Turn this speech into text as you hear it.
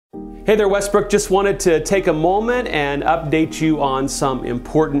Hey there, Westbrook. Just wanted to take a moment and update you on some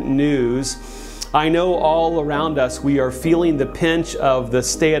important news. I know all around us we are feeling the pinch of the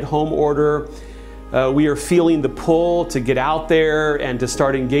stay-at-home order. We are feeling the pull to get out there and to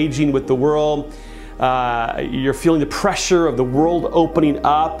start engaging with the world. You're feeling the pressure of the world opening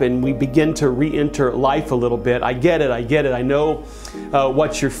up, and we begin to re-enter life a little bit. I get it. I know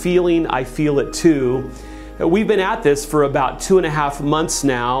what you're feeling. I feel it too. We've been at this for about 2.5 months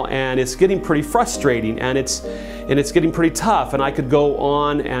now, and it's getting pretty frustrating, and it's getting pretty tough, and I could go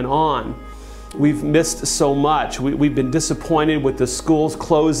on and on. We've missed so much. We've been disappointed with the schools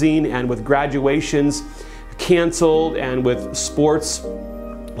closing and with graduations canceled and with sports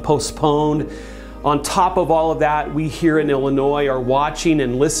postponed. On top of all of that, we here in Illinois are watching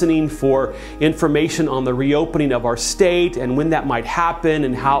and listening for information on the reopening of our state and when that might happen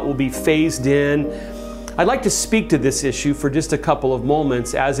and how it will be phased in. I'd like to speak to this issue for just a couple of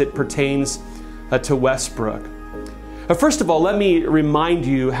moments as it pertains to Westbrook. First of all, let me remind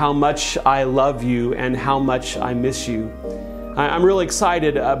you how much I love you and how much I miss you. I'm really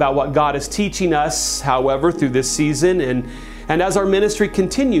excited about what God is teaching us, however, through this season and as our ministry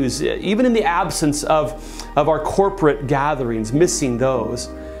continues, even in the absence of our corporate gatherings, missing those.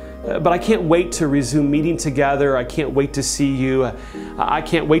 But I can't wait to resume meeting together. I can't wait to see you. I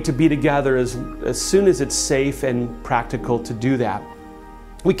can't wait to be together as soon as it's safe and practical to do that.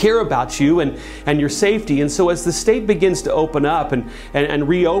 We care about you and your safety, and so as the state begins to open up and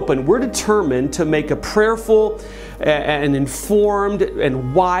reopen, we're determined to make a prayerful and informed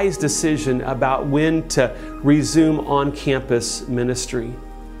and wise decision about when to resume on-campus ministry.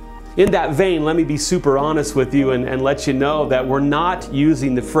 In that vein, let me be super honest with you and let you know that we're not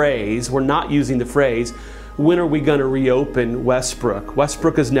using the phrase, when are we going to reopen Westbrook?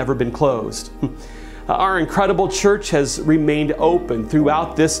 Westbrook has never been closed. Our incredible church has remained open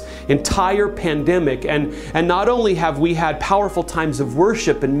throughout this entire pandemic, and not only have we had powerful times of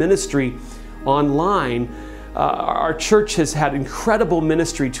worship and ministry online, our church has had incredible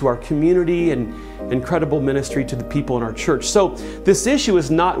ministry to our community and incredible ministry to the people in our church. So this issue is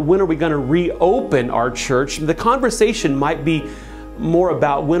not when are we going to reopen our church. The conversation might be more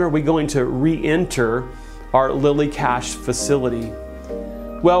about when are we going to re-enter our Lily Cash facility.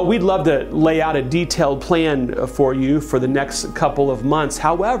 Well, we'd love to lay out a detailed plan for you for the next couple of months.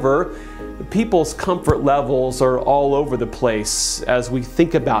 However, people's comfort levels are all over the place as we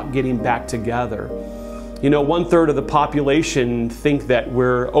think about getting back together. You know, 1/3 of the population think that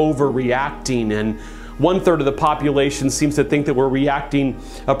we're overreacting, and 1/3 of the population seems to think that we're reacting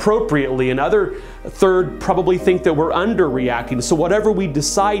appropriately, and other third probably think that we're underreacting. So whatever we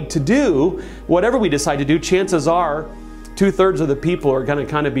decide to do, chances are 2/3 of the people are going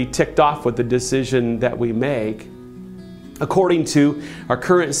to kind of be ticked off with the decision that we make. According to our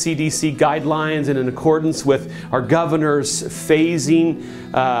current CDC guidelines and in accordance with our governor's phasing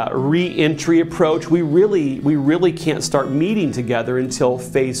re-entry approach, we really can't start meeting together until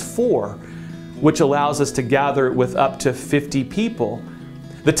phase 4, which allows us to gather with up to 50 people.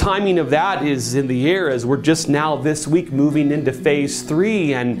 The timing of that is in the air as we're just now this week moving into phase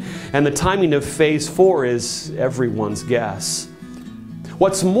 3, and the timing of phase 4 is everyone's guess.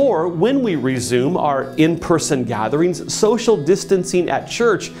 What's more, when we resume our in-person gatherings, social distancing at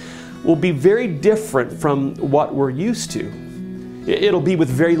church will be very different from what we're used to. It'll be with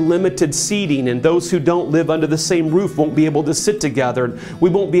very limited seating, and those who don't live under the same roof won't be able to sit together, and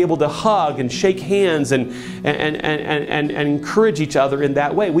we won't be able to hug and shake hands and encourage each other in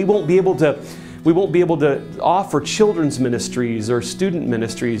that way. We won't be able to offer children's ministries or student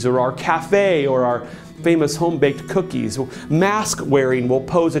ministries or our cafe or our famous home-baked cookies. Mask wearing will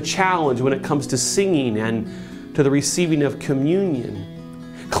pose a challenge when it comes to singing and to the receiving of communion.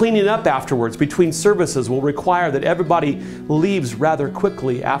 Cleaning up afterwards between services will require that everybody leaves rather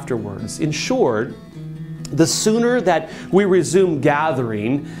quickly afterwards. In short, the sooner that we resume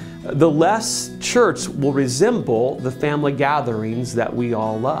gathering, the less church will resemble the family gatherings that we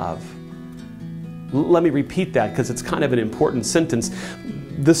all love. Let me repeat that because it's kind of an important sentence.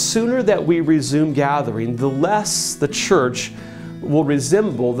 The sooner that we resume gathering, the less the church will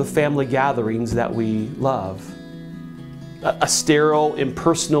resemble the family gatherings that we love. A sterile,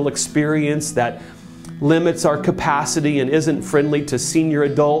 impersonal experience that limits our capacity and isn't friendly to senior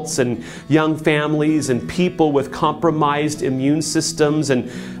adults and young families and people with compromised immune systems and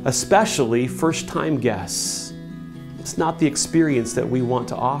especially first-time guests. It's not the experience that we want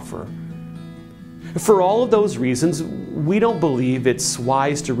to offer. For all of those reasons, we don't believe it's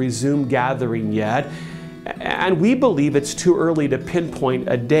wise to resume gathering yet, and we believe it's too early to pinpoint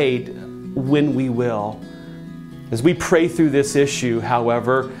a date when we will. As we pray through this issue,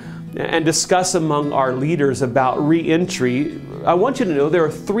 however, and discuss among our leaders about re-entry, I want you to know there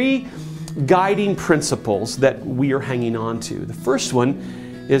are 3 guiding principles that we are hanging on to. The first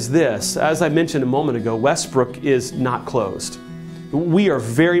one is this. As I mentioned a moment ago, Westbrook is not closed. We are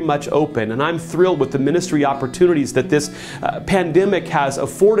very much open, and I'm thrilled with the ministry opportunities that this pandemic has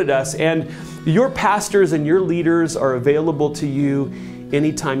afforded us, and your pastors and your leaders are available to you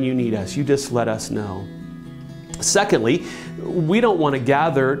anytime you need us. You just let us know. Secondly, we don't want to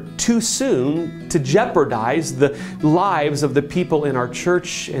gather too soon to jeopardize the lives of the people in our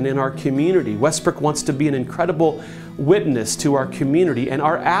church and in our community. Westbrook wants to be an incredible witness to our community, and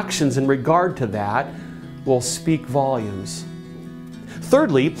our actions in regard to that will speak volumes.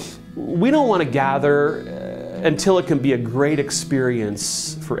 Thirdly, we don't want to gather until it can be a great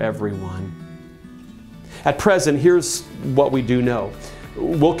experience for everyone. At present, here's what we do know.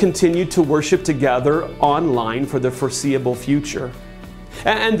 We'll continue to worship together online for the foreseeable future.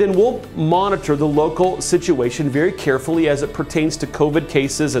 And then we'll monitor the local situation very carefully as it pertains to COVID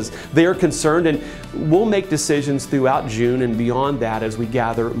cases as they are concerned, and we'll make decisions throughout June and beyond that as we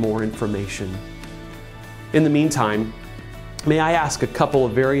gather more information. In the meantime, may I ask a couple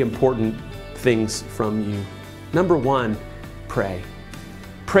of very important things from you. Number one, pray.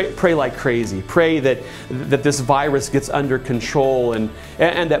 Pray like crazy. Pray that this virus gets under control and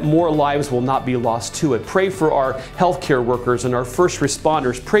that more lives will not be lost to it. Pray for our healthcare workers and our first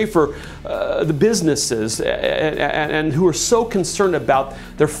responders. Pray for the businesses and who are so concerned about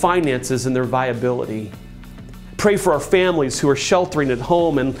their finances and their viability. Pray for our families who are sheltering at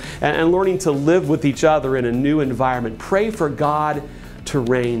home and learning to live with each other in a new environment. Pray for God to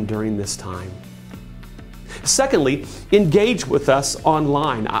reign during this time. Secondly, engage with us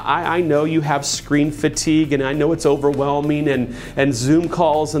online. I know you have screen fatigue, and I know it's overwhelming, and Zoom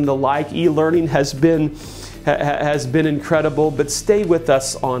calls and the like. E-learning has been incredible, but stay with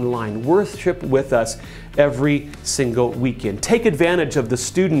us online. Worship with us every single weekend. Take advantage of the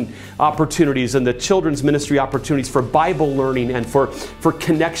student opportunities and the children's ministry opportunities for Bible learning and for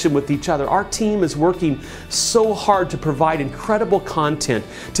connection with each other. Our team is working so hard to provide incredible content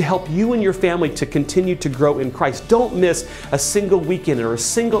to help you and your family to continue to grow in Christ. Don't miss a single weekend or a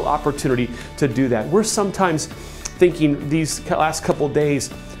single opportunity to do that. We're sometimes thinking these last couple days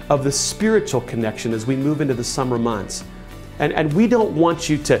of the spiritual connection as we move into the summer months. And we don't want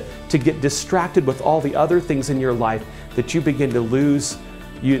you to get distracted with all the other things in your life that you begin to lose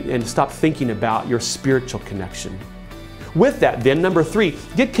and stop thinking about your spiritual connection. With that then, number 3,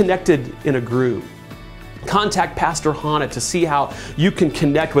 get connected in a group. Contact Pastor Mont to see how you can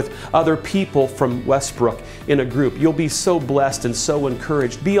connect with other people from Westbrook in a group. You'll be so blessed and so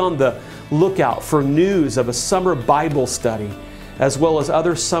encouraged. Be on the lookout for news of a summer Bible study, as well as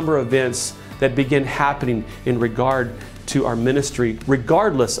other summer events that begin happening in regard to our ministry,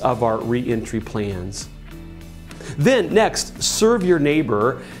 regardless of our re-entry plans. Then next, serve your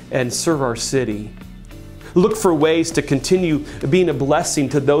neighbor and serve our city. Look for ways to continue being a blessing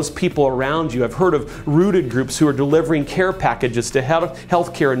to those people around you. I've heard of rooted groups who are delivering care packages to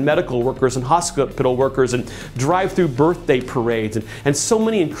healthcare and medical workers and hospital workers, and drive-through birthday parades, and so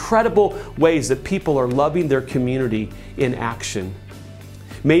many incredible ways that people are loving their community in action.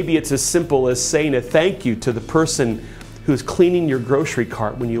 Maybe it's as simple as saying a thank you to the person who's cleaning your grocery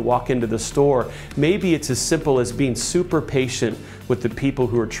cart when you walk into the store. Maybe it's as simple as being super patient with the people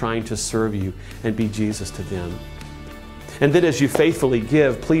who are trying to serve you and be Jesus to them. And then as you faithfully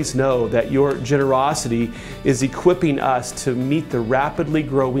give, please know that your generosity is equipping us to meet the rapidly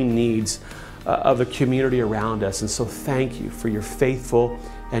growing needs of the community around us. And so thank you for your faithful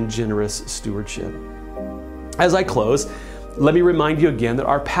and generous stewardship. As I close, let me remind you again that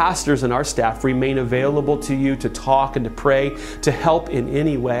our pastors and our staff remain available to you to talk and to pray, to help in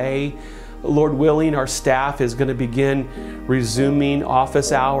any way. Lord willing, our staff is going to begin resuming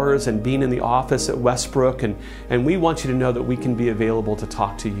office hours and being in the office at Westbrook, and we want you to know that we can be available to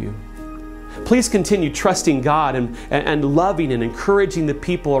talk to you. Please continue trusting God and loving and encouraging the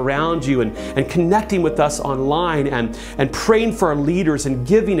people around you, and connecting with us online, and praying for our leaders and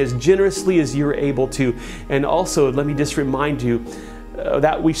giving as generously as you're able to. And also, let me just remind you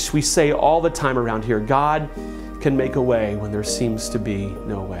that we say all the time around here, God can make a way when there seems to be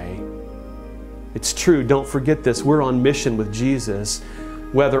no way. It's true, don't forget this. We're on mission with Jesus,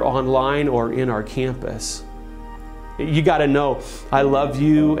 whether online or in our campus. You got to know, I love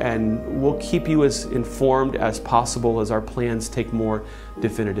you, and we'll keep you as informed as possible as our plans take more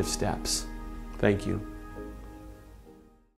definitive steps. Thank you.